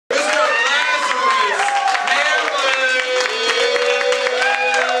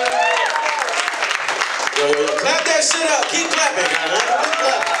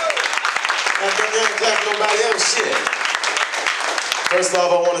off nobody else shit. First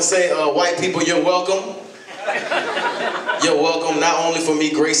off, I want to say, white people, you're welcome. You're welcome not only for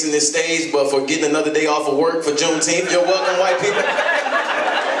me gracing this stage, but for getting another day off of work for Juneteenth. You're welcome, white people.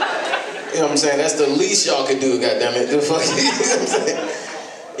 You know what I'm saying? That's the least y'all could do, goddammit. You know what I'm saying?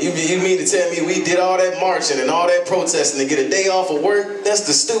 You mean to tell me we did all that marching and all that protesting to get a day off of work? That's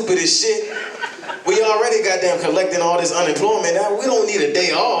the stupidest shit. We already goddamn collecting all this unemployment. We don't need a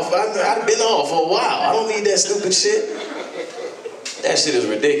day off. I've been off for a while. I don't need that stupid shit. That shit is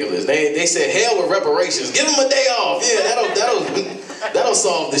ridiculous. They said hell with reparations. Give them a day off. Yeah, that'll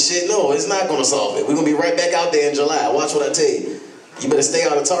solve the shit. No, it's not gonna solve it. We're gonna be right back out there in July. Watch what I tell you. You better stay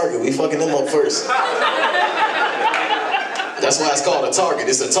out of Target. We fucking them up first. That's why it's called a Target.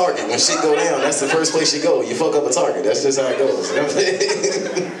 It's a Target. When shit go down, that's the first place you go. You fuck up a Target. That's just how it goes. You know what I'm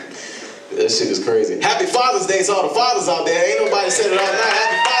saying? That shit is crazy. Happy Father's Day to all the fathers out there. Ain't nobody said it all night.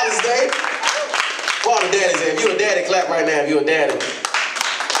 Happy Father's Day. For all the daddies there. If you a daddy, clap right now if you a daddy.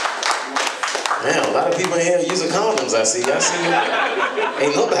 Man, a lot of people in here using condoms, I see.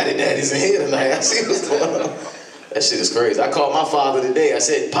 Ain't nobody daddies in here tonight. I see what's going on. That shit is crazy. I called my father today. I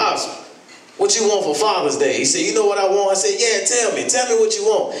said, Pops, what you want for Father's Day? He said, you know what I want? I said, yeah, tell me what you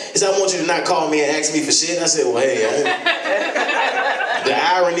want. He said, I want you to not call me and ask me for shit. I said, well, hey, the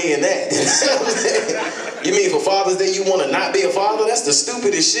irony in that. You mean for Father's Day you want to not be a father? That's the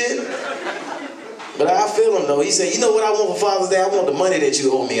stupidest shit. But I feel him though. He said, you know what I want for Father's Day? I want the money that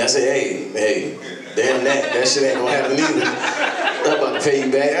you owe me. I said, hey, damn that shit ain't gonna happen either. I'm about to pay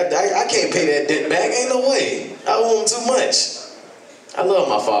you back. I can't pay that debt back. Ain't no way. I owe him too much. I love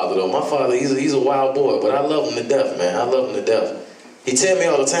my father though. My father, he's a wild boy, but I love him to death, man. I love him to death. He tell me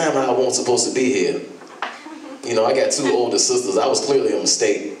all the time how I wasn't supposed to be here. You know, I got 2 older sisters. I was clearly a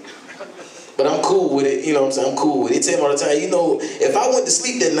mistake. But I'm cool with it, you know what I'm saying? I'm cool with it. He tell me all the time, you know, if I went to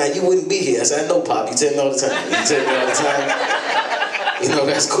sleep that night, you wouldn't be here. I said, I know, Pop. You tell me all the time. You tell me all the time. You know,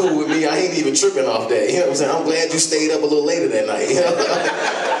 that's cool with me. I ain't even tripping off that. You know what I'm saying? I'm glad you stayed up a little later that night. You know?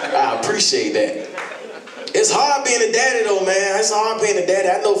 I appreciate that. It's hard being a daddy though, man. It's hard being a daddy.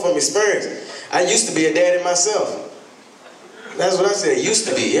 I know from experience. I used to be a daddy myself. That's what I said. Used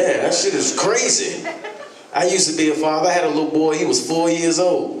to be, yeah. That shit is crazy. I used to be a father. I had a little boy. He was 4 years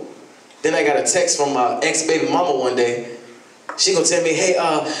old. Then I got a text from my ex-baby mama one day. She gonna tell me, hey,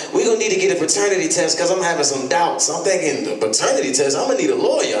 we gonna need to get a paternity test because I'm having some doubts. I'm thinking, the paternity test? I'm gonna need a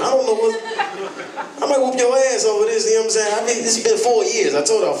lawyer. I don't know what. I might whoop your ass over this, you know what I'm saying? I mean, it's been 4 years. I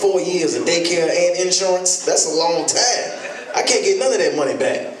told her 4 years of daycare and insurance. That's a long time. I can't get none of that money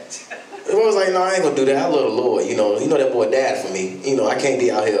back. I was like, no, I ain't gonna do that. I love the Lord, you know that boy died for me. You know, I can't be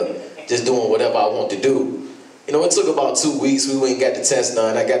out here just doing whatever I want to do. You know, it took about 2 weeks. We went and got the test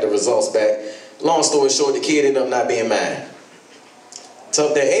done. I got the results back. Long story short, the kid ended up not being mine.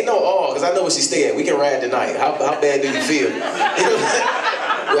 Tough day. Ain't no because I know where she stay at. We can ride tonight. How bad do you feel? You know,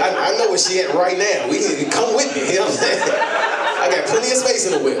 I know where she at right now. We can come with me. You know what I'm saying? I got plenty of space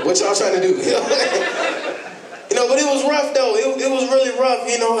in the whip. What y'all trying to do? You know, but it was rough though. It was really rough,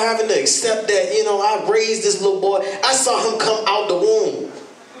 you know, having to accept that, you know, I raised this little boy. I saw him come out the womb.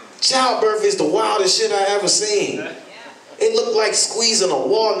 Childbirth is the wildest shit I ever seen. It looked like squeezing a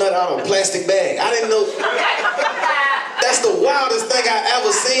walnut out of a plastic bag. I didn't know. That's the wildest thing I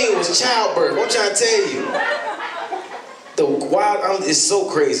ever seen was childbirth. I'm trying to tell you. It's so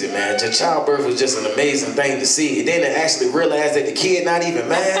crazy, man. The childbirth was just an amazing thing to see. And then to actually realize that the kid not even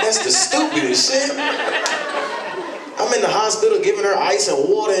mine, that's the stupidest shit. I'm in the hospital giving her ice and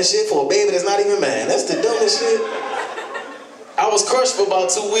water and shit for a baby that's not even mine. That's the dumbest shit. I was crushed for about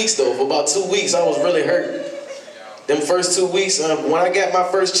 2 weeks though. For about 2 weeks, I was really hurt. Them first 2 weeks, when I got my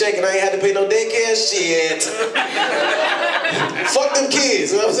first check and I ain't had to pay no daycare, shit. Fuck them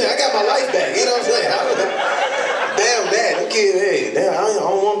kids, you know what I'm saying? I got my life back, you know what I'm saying? Damn that, them kids, hey, damn, I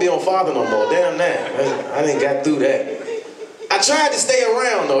don't want to be on father no more, damn that. I didn't got through that. I tried to stay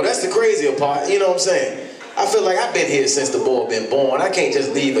around though, that's the crazier part, you know what I'm saying? I feel like I've been here since the boy been born. I can't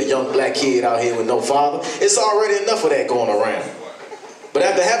just leave a young black kid out here with no father. It's already enough of that going around. But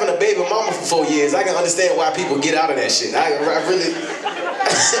after having a baby mama for 4 years, I can understand why people get out of that shit. I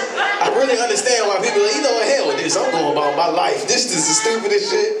really understand why people are like, you know what, hell with this. I'm going about my life. This is the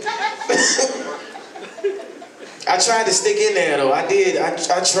stupidest shit. I tried to stick in there though. I did. I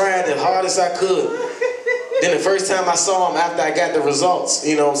tried the hardest I could. Then the first time I saw him after I got the results,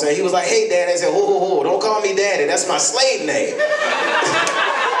 you know what I'm saying? He was like, hey, Dad. I said, ho, don't call me Daddy. That's my slave name.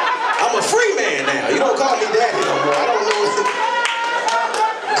 I'm a free man now. You don't call me Daddy no more. I don't know.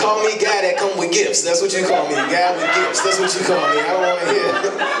 Call me guy that come with gifts. That's what you call me. Guy with gifts. That's what you call me. I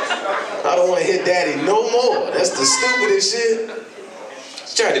don't want to hear Daddy no more. That's the stupidest shit.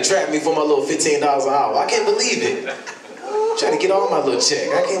 Tried to trap me for my little $15 an hour. I can't believe it. Trying to get all my little check.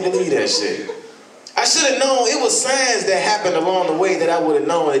 I can't believe that shit. I should have known. It was signs that happened along the way that I would have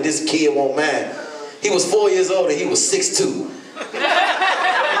known that this kid won't mind. He was 4 years old and he was 6'2".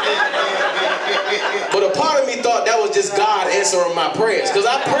 But a part of me thought that was just God answering my prayers. Because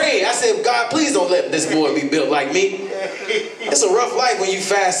I prayed. I said, God, please don't let this boy be built like me. It's a rough life when you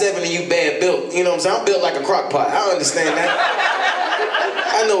 5'7" and you bad built. You know what I'm saying? I'm built like a crock pot. I understand that.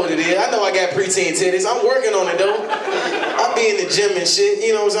 I know what it is. I know I got preteen titties. I'm working on it though. I be in the gym and shit.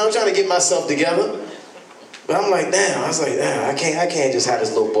 You know what I'm saying? I'm trying to get myself together. But I'm like, damn. I was like, damn. I can't just have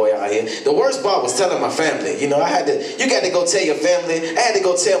this little boy out here. The worst part was telling my family. You know, you got to go tell your family. I had to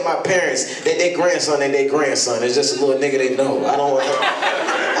go tell my parents that their grandson ain't their grandson. It's just a little nigga they know. I don't.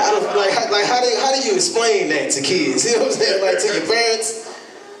 How do you explain that to kids? You know what I'm saying? Like to your parents.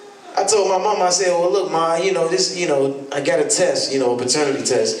 I told my mom, I said, well, look, Ma, you know, this, you know, I got a test, you know, a paternity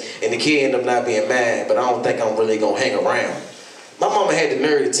test, and the kid ended up not being mad, but I don't think I'm really going to hang around. My mama had the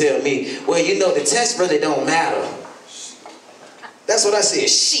nerve to tell me, well, you know, the test really don't matter. That's what I said,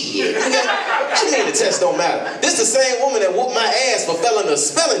 shit. What you mean the test don't matter? This the same woman that whooped my ass for failing a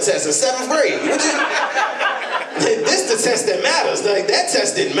spelling test in 7th grade. This the test that matters. Like, that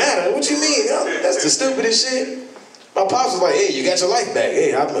test didn't matter. What you mean? That's the stupidest shit. My pops was like, hey, you got your life back.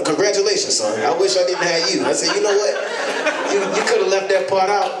 Hey, congratulations, son. I wish I didn't have you. I said, you know what? You could have left that part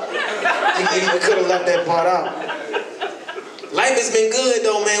out. You could have left that part out. Life has been good,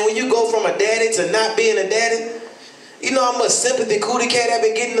 though, man. When you go from a daddy to not being a daddy, you know how much sympathy Cootie Cat I've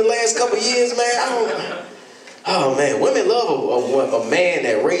been getting the last couple of years, man? Oh, man. Women love a man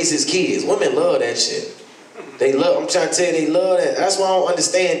that raises kids. Women love that shit. They love, I'm trying to tell you, they love that. That's why I don't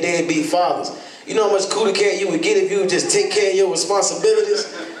understand deadbeat fathers. You know how much Cootie Cat you would get if you would just take care of your responsibilities?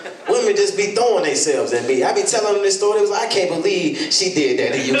 Women just be throwing themselves at me. I be telling them this story. It was like, I can't believe she did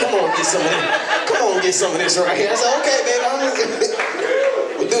that to you. Come on, get some of this. Come on, get some of this right here. I said, okay, baby, I'm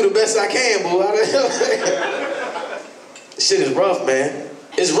gonna do the best I can, boo. This shit is rough, man.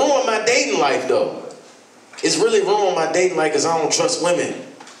 It's ruined my dating life, though. It's really ruined my dating life because I don't trust women.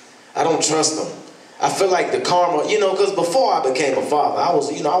 I don't trust them. I feel like the karma, you know, because before I became a father, I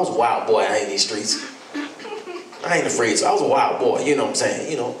was a wild boy out in these streets. I ain't afraid, so I was a wild boy, you know what I'm saying?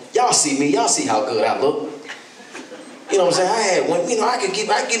 You know, y'all see me, y'all see how good I look. You know what I'm saying? I had one, you know, I could give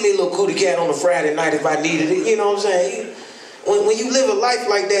me a little Cootie Cat on a Friday night if I needed it, you know what I'm saying? When you live a life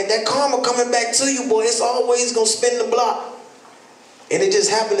like that, that karma coming back to you, boy, it's always gonna spin the block. And it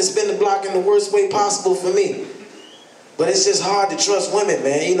just happened to spin the block in the worst way possible for me. But it's just hard to trust women,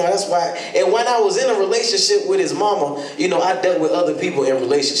 man. You know, that's why. And when I was in a relationship with his mama, you know, I dealt with other people in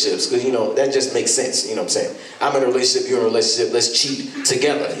relationships. Because, you know, that just makes sense. You know what I'm saying? I'm in a relationship, you're in a relationship. Let's cheat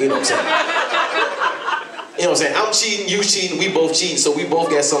together. You know what I'm saying? You know what I'm saying? I'm cheating, you cheating, we both cheating. So we both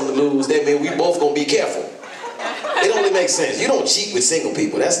got something to lose. That means we both going to be careful. It only makes sense. You don't cheat with single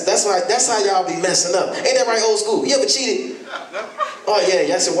people. That's how y'all be messing up. Ain't that right, old school? You ever cheated? Oh, yeah,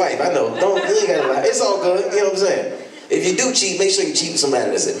 that's your wife. I know. You ain't got to lie. It's all good. You know what I'm saying? If you do cheat, make sure you cheat with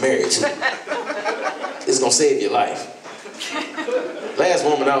somebody that's married to. It's gonna save your life. Last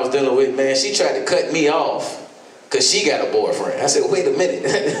woman I was dealing with, man, she tried to cut me off because she got a boyfriend. I said, wait a minute.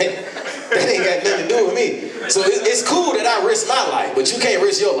 That ain't got nothing to do with me. So it's cool that I risk my life, but you can't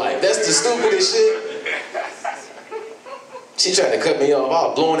risk your life. That's the stupidest shit. She tried to cut me off. I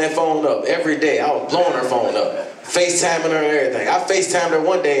was blowing that phone up every day. I was blowing her phone up. FaceTiming her and everything. I FaceTimed her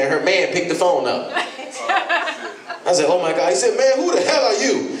one day and her man picked the phone up. I said, oh my God. He said, man, who the hell are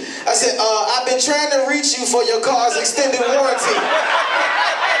you? I said, I've been trying to reach you for your car's extended warranty.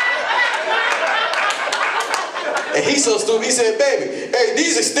 And he's so stupid, he said, baby, hey,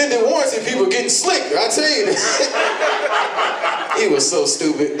 these extended warranty people getting slicker, I tell you this. He was so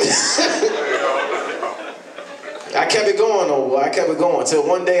stupid. I kept it going though, boy. I kept it going. Till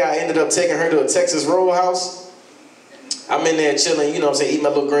one day I ended up taking her to a Texas Roadhouse. I'm in there chilling, you know what I'm saying, eating my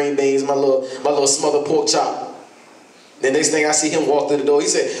little green beans, my little smothered pork chop. The next thing I see him walk through the door, he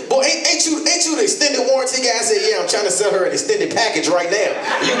said, boy, ain't you the extended warranty guy? I said, yeah, I'm trying to sell her an extended package right now.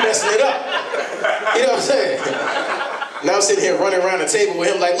 You messing it up. You know what I'm saying? Now I'm sitting here running around the table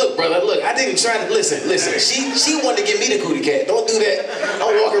with him like, look, brother, look, I didn't try to, listen. She wanted to give me the Cootie Cat. Don't do that. I'm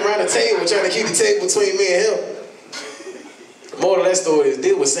walking around the table trying to keep the table between me and him. The moral of that story is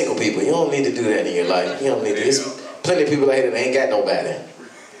deal with single people. You don't need to do that in your life. You don't need to. There's plenty of people out here that ain't got nobody.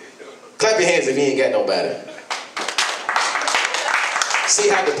 Clap your hands if you ain't got nobody. See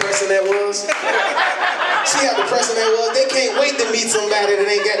how depressing that was? See how depressing that was? They can't wait to meet somebody that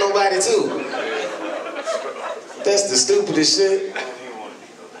ain't got nobody too. That's the stupidest shit.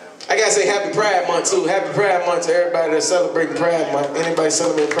 I gotta say Happy Pride Month too. Happy Pride Month to everybody that's celebrating Pride Month. Anybody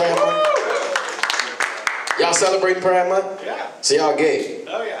celebrating Pride Month? Y'all celebrating Pride Month? Yeah. So y'all gay?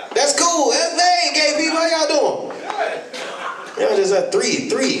 Oh yeah. That's cool. Hey, gay people, how y'all doing? Y'all just have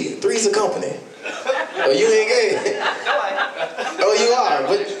three. Three's a company. Oh, you ain't gay? Oh, you are.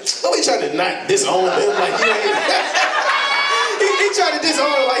 But don't be trying to not disown him like you ain't. he tried to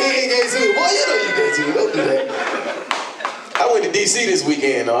disown him like he ain't gay too. Boy, you know you gay too. Don't do that. I went to DC this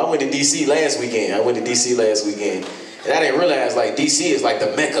weekend. I went to DC last weekend. And I didn't realize like DC is like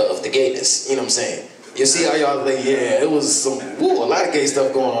the mecca of the gayness. You know what I'm saying? You see how y'all like, yeah, it was a lot of gay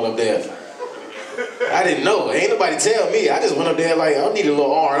stuff going on up there. I didn't know. Ain't nobody tell me. I just went up there like, I need a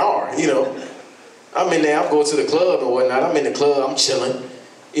little R&R, you know. I'm in there, I'm going to the club and whatnot. I'm in the club, I'm chilling.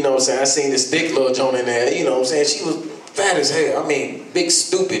 You know what I'm saying? I seen this thick little joint in there, you know what I'm saying? She was fat as hell. I mean, big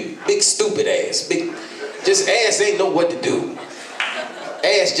stupid ass. Just ass ain't know what to do.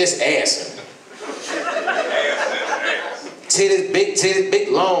 Ass just assing. Titties, big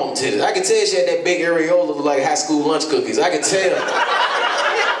long titties. I could tell she had that big areola look like high school lunch cookies. I could tell.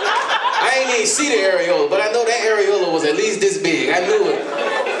 I ain't even see the areola, but I know that areola was at least this big. I knew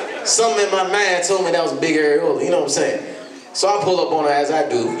it. Something in my mind told me that was a big areola, you know what I'm saying? So I pull up on her as I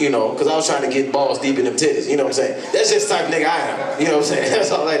do, you know, because I was trying to get balls deep in them titties, you know what I'm saying? That's just the type of nigga I am, you know what I'm saying?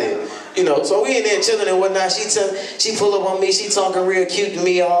 That's all that is. You know, so we in there chilling and whatnot. She pull up on me, she talking real cute to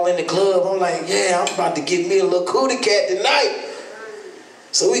me all in the club. I'm like, yeah, I'm about to get me a little cootie cat tonight.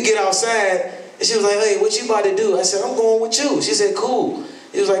 So we get outside, and she was like, hey, what you about to do? I said, I'm going with you. She said, cool.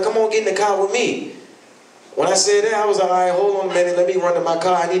 He was like, come on, get in the car with me. When I said that, I was like, all right, hold on a minute, let me run to my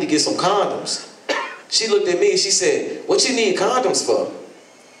car. I need to get some condoms. She looked at me and she said, what you need condoms for?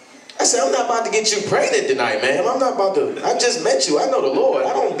 I said, I'm not about to get you pregnant tonight, man. I'm not about to, I just met you. I know the Lord.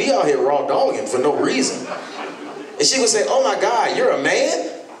 I don't be out here raw dogging for no reason. And she would say, oh my God, you're a man?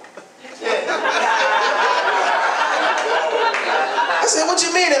 I said, what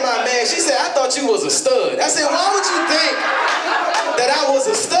you mean am I a man? She said, I thought you was a stud. I said, why would you think that I was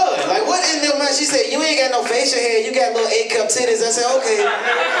a stud? Like, what in your mind? She said, you ain't got no facial hair. You got little A-cup titties. I said, okay.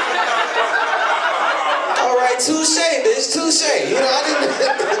 All right, touche, bitch, touche. You know, I didn't...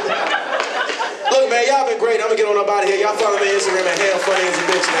 Look, man, y'all been great. I'm gonna get on up out of here. Y'all follow me on Instagram at HailFunny.